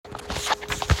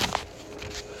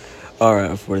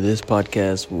Alright, for this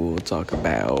podcast, we'll talk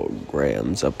about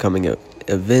Graham's upcoming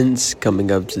events coming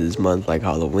up to this month, like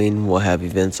Halloween. We'll have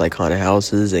events like haunted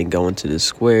houses and going to the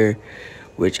square,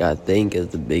 which I think is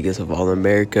the biggest of all in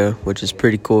America, which is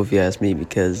pretty cool if you ask me,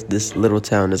 because this little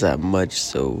town doesn't have much,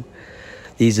 so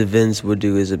these events we'll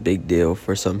do is a big deal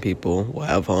for some people. We'll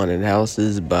have haunted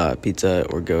houses, buy pizza,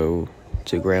 or go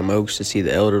to Graham Oaks to see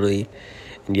the elderly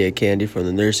and get candy from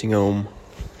the nursing home.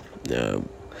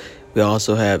 We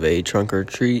also have a trunk or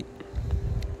treat.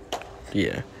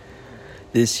 Yeah.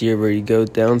 This year we go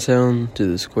downtown to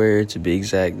the square, to be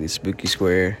exact, the Spooky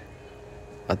Square.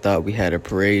 I thought we had a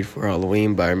parade for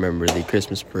Halloween, but I remember the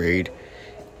Christmas parade.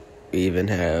 We even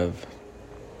had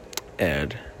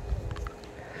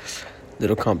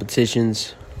little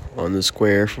competitions on the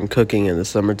square, from cooking in the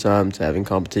summertime to having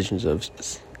competitions of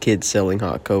kids selling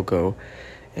hot cocoa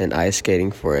and ice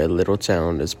skating for a little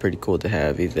town. It's pretty cool to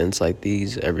have events like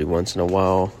these every once in a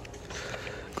while.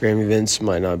 Graham events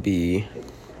might not be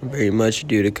very much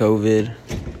due to COVID.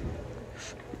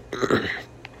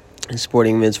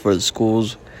 Sporting events for the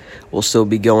schools will still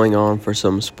be going on for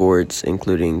some sports,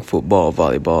 including football,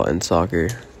 volleyball, and soccer.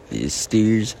 The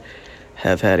Steers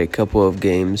have had a couple of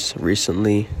games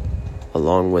recently,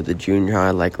 along with the junior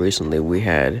high. Like recently,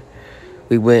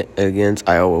 we went against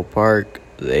Iowa Park.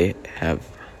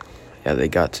 They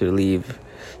got to leave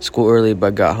school early,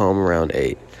 but got home around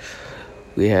 8.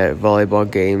 We had volleyball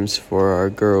games for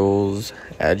our girls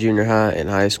at junior high and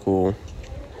high school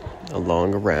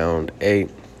along around 8.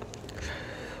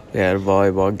 We had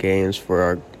volleyball games for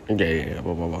our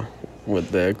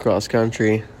with the cross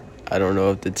country. I don't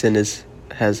know if the tennis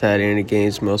has had any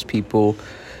games. Most people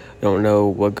don't know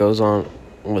what goes on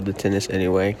with the tennis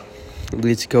anyway.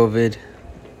 Due to COVID,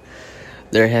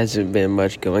 there hasn't been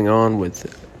much going on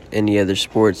with any other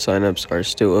sports. Signups are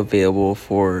still available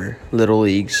for little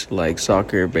leagues like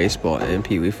soccer, baseball, and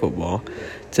Pee Wee football.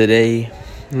 Today,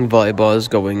 volleyball is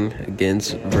going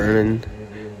against Vernon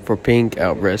for pink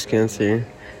out breast cancer.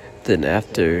 Then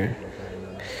after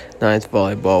 9th,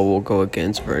 volleyball will go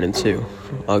against Vernon too.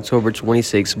 October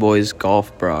 26th, boys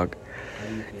golf Brock.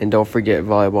 And don't forget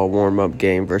volleyball warm-up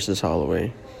game versus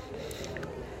Holloway.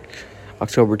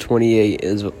 October 28th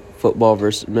is football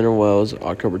versus Mineral Wells.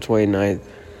 October 29th,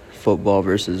 football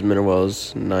versus Mineral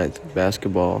Wells. 9th,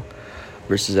 basketball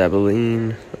versus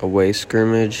Abilene. Away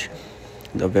scrimmage.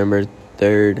 November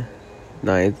 3rd,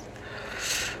 9th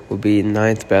will be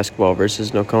 9th, basketball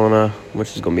versus Nocona,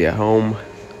 which is going to be at home.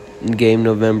 Game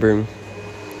November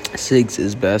 6th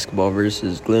is basketball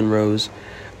versus Glen Rose.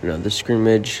 Another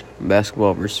scrimmage,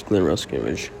 basketball versus Glen Rose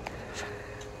scrimmage.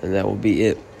 And that will be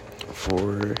it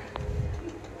for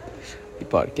the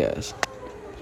podcast.